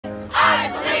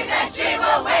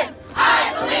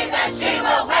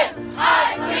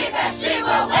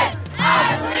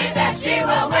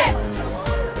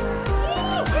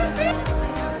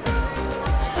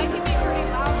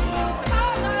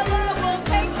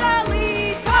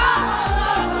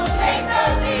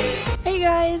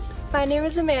My name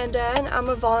is Amanda and I'm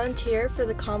a volunteer for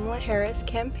the Kamala Harris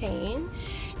campaign.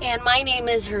 And my name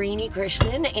is Harini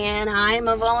Krishnan and I'm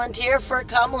a volunteer for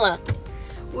Kamala.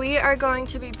 We are going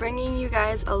to be bringing you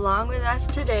guys along with us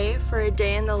today for a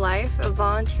day in the life of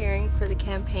volunteering for the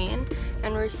campaign,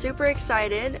 and we're super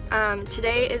excited.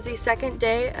 Today is the second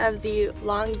day of the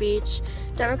Long Beach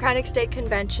Democratic State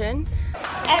Convention.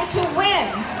 And to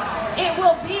win, it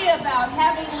will be about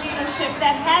having leadership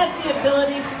that has the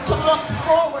ability to look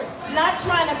forward, not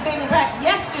trying to bring back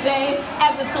yesterday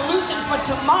as a solution for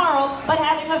tomorrow, but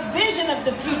having a vision of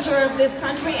the future of this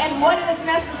country and what is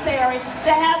necessary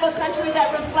to have a country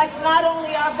that reflects not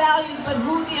only our values, but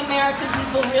who the American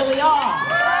people really are.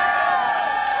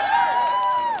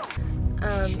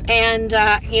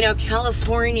 You know,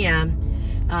 California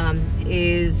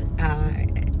is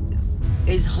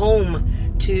home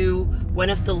to one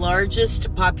of the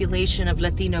largest population of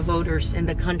Latino voters in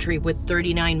the country with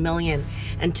 39 million.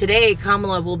 And today,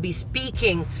 Kamala will be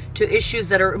speaking to issues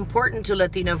that are important to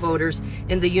Latino voters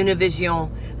in the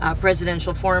Univision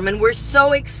Presidential Forum. And we're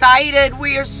so excited.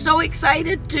 We are so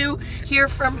excited to hear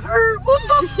from her.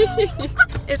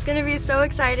 It's going to be so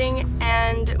exciting,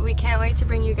 and we can't wait to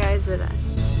bring you guys with us.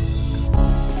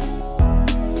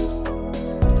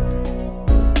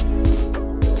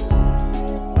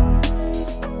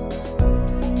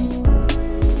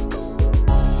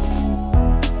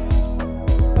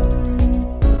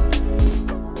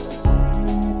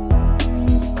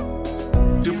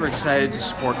 Super excited to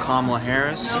support Kamala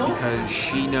Harris because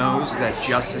she knows that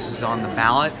justice is on the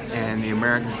ballot and the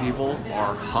American people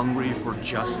are hungry for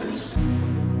justice.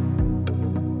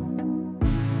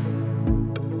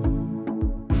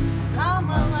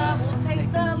 Kamala will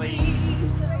take the lead.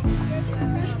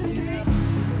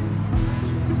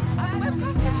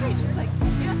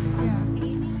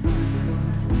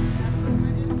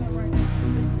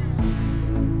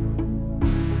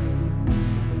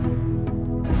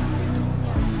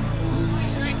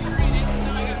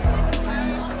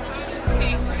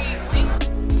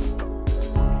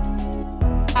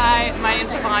 Hi, my name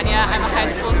is Vanya. I'm a high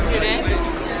school student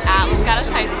at Los Gatos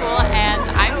High School, and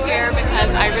I'm here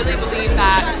because I really believe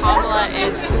that Kamala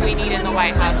is who we need in the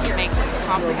White House to make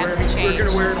comprehensive change,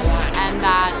 and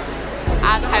that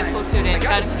as a high school student,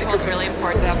 gun control is really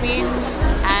important to me,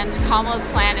 and Kamala's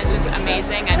plan is just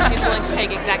amazing, and she's willing to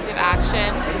take executive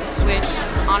action, which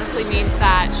honestly means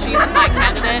that she's my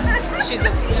candidate. She's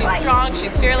strong,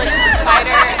 she's fearless, she's a fighter,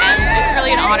 and it's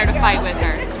really an honor to fight with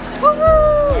her.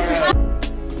 Woohoo!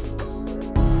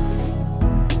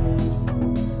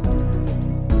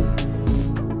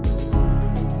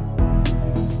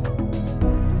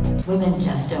 Women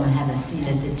just don't have a seat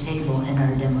at the table in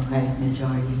our Democratic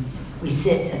majority. We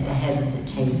sit at the head of the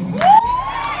table.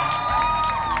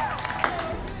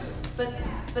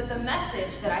 But the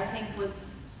message that I think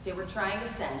they were trying to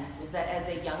send was that as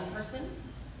a young person,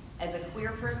 as a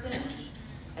queer person,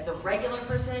 as a regular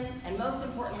person, and most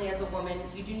importantly as a woman,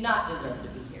 you do not deserve to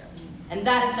be here. And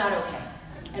that is not okay.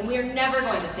 And we are never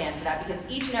going to stand for that because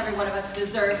each and every one of us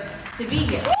deserves to be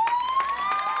here.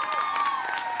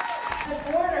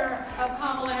 Supporter of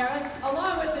Kamala Harris,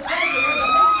 along with the treasurer,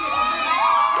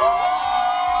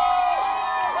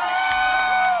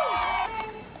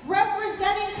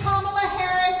 representing Kamala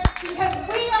Harris because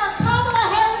we are Kamala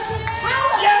Harris's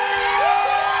power.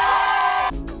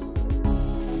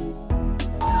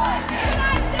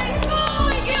 United States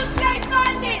school, you say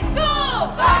funding,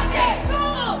 school funding,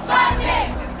 school funding.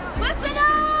 Listen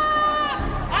up!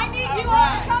 I need you all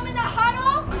to come in the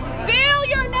huddle. Feel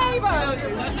your neighbor.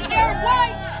 We are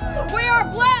white, we are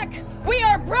black, we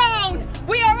are brown,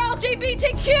 we are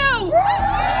LGBTQ!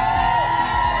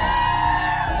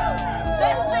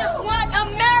 This is what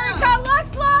America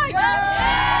looks like!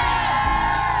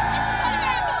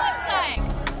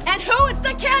 And who is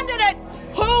the candidate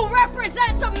who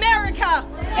represents America?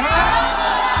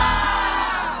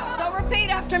 So repeat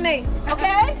after me,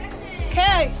 okay?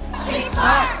 Okay. She's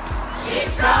smart,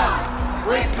 she's strong.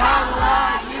 With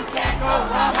Kamala, you can't go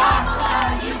wrong.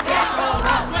 Kamala, you can't go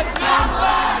wrong. With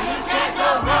Kamala, you can't go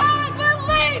wrong. I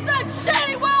believe that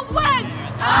she will win.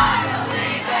 I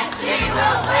believe that she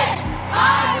will win.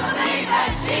 I believe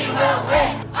that she will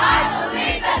win. I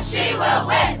believe that she will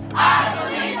win. I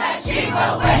believe that she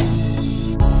will win.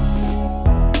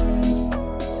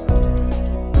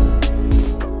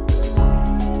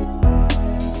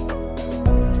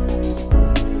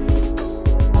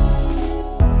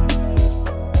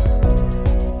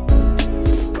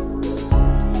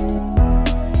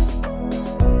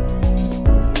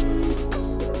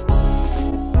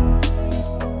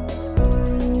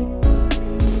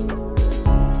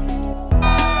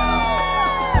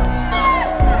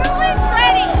 We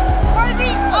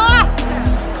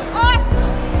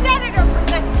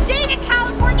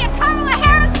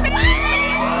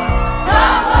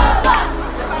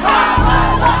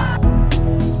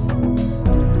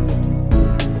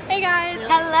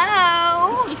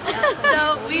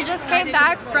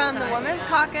Women's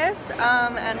Caucus,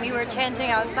 and we were chanting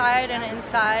outside and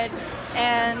inside,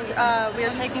 and we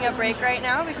are taking a break right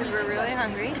now because we're really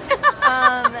hungry.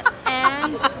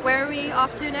 And where are we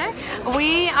off to next?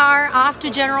 We are off to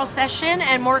general session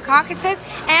and more caucuses,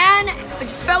 and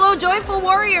fellow joyful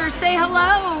warriors, say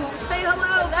hello. Say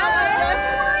hello.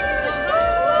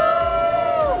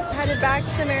 Headed back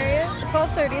to the Marriott.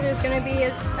 12:30 there's going to be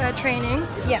a training.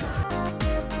 Yeah.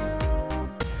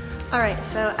 Alright,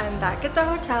 so I'm back at the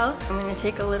hotel. I'm going to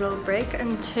take a little break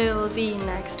until the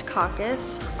next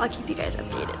caucus. I'll keep you guys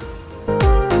updated.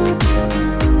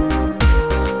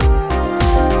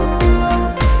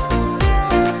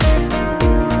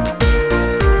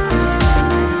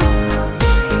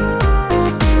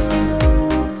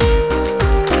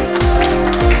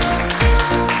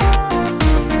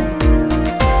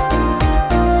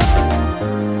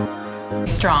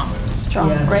 Strong.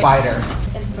 Yeah. Great. Fighter.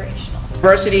 Inspirational.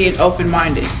 Diversity and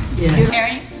open-minded. Yes.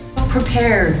 Caring.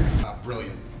 Prepared.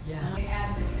 Brilliant. Yes.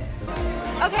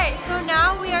 Okay, so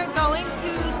now we are going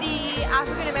to the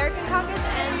African American Caucus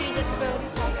and the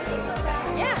Disabilities Caucus.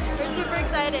 Yeah, we're super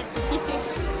excited.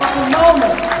 At the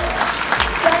moment,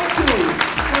 thank you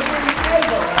for being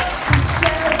able to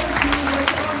share with you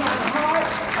what's on my heart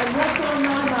and what's on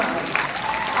my mind.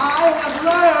 I have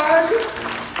learned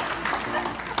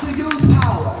to use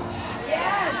power.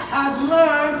 Yes. I've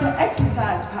learned to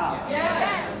exercise power.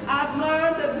 Yes. I've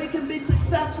learned that we can be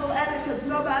successful at it because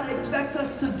nobody expects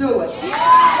us to do it.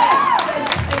 Yes.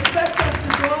 They expect us to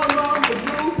go along with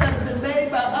rules that have been made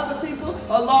by other people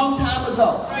a long time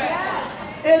ago. Yes.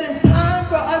 It is time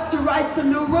for us to write some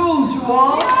new rules, you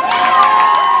all. Yes.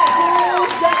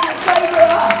 Rules that will favor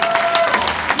us.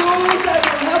 Rules that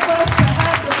will help us to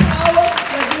have the power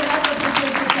that we have the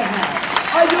potential to have.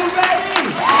 Are you ready?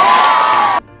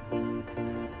 Yes.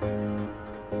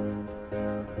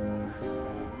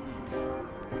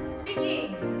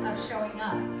 Speaking of showing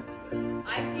up,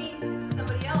 I think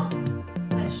somebody else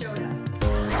has showed up.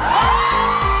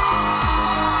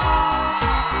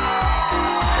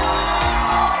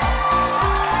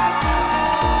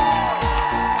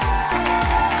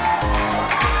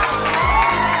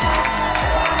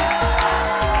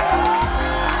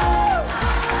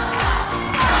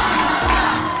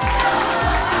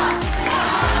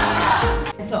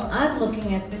 And so I'm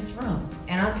looking at this room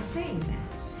and I'm seeing that.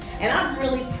 And I'm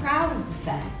really proud of the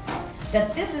fact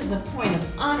that this is a point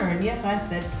of honor, and yes, I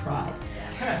said pride.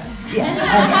 Yes.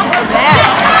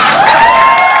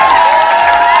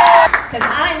 Because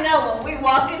I know when we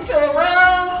walk into a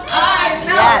room, I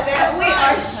know that we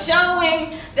are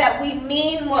showing that we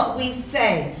mean what we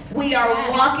say. We are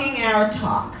walking our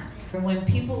talk. When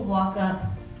people walk up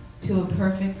to a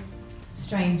perfect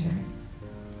stranger,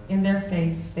 in their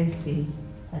face they see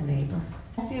a neighbor.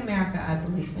 That's the America I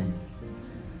believe in.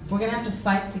 We're going to have to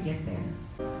fight to get there.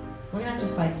 We're going to have to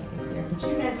fight to get there. But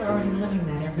you guys are already living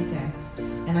that every day.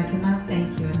 And I cannot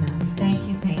thank you enough. Thank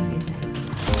you, thank you, thank you.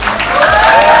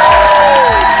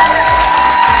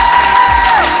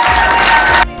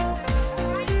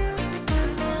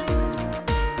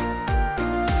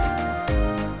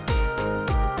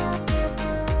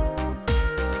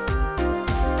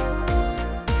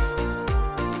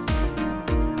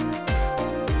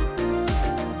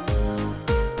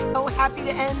 So happy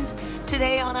to end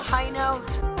today on a high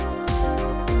note.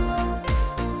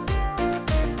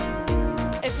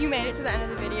 If you made it to the end of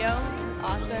the video,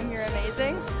 awesome, you're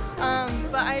amazing.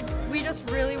 We just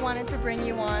really wanted to bring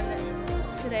you on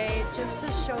today just to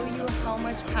show you how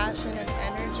much passion and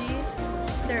energy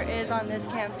there is on this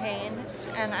campaign,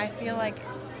 and I feel like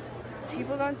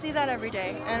people don't see that every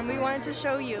day, and we wanted to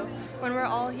show you when we're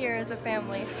all here as a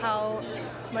family how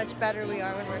much better we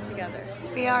are when we're together.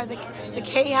 We are, the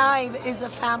K-Hive is a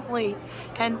family,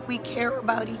 and we care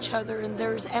about each other, and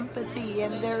there's empathy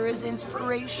and there is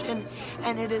inspiration,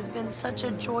 and it has been such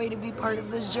a joy to be part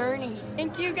of this journey.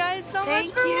 Thank you guys so much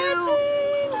Thank for you.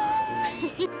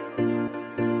 watching!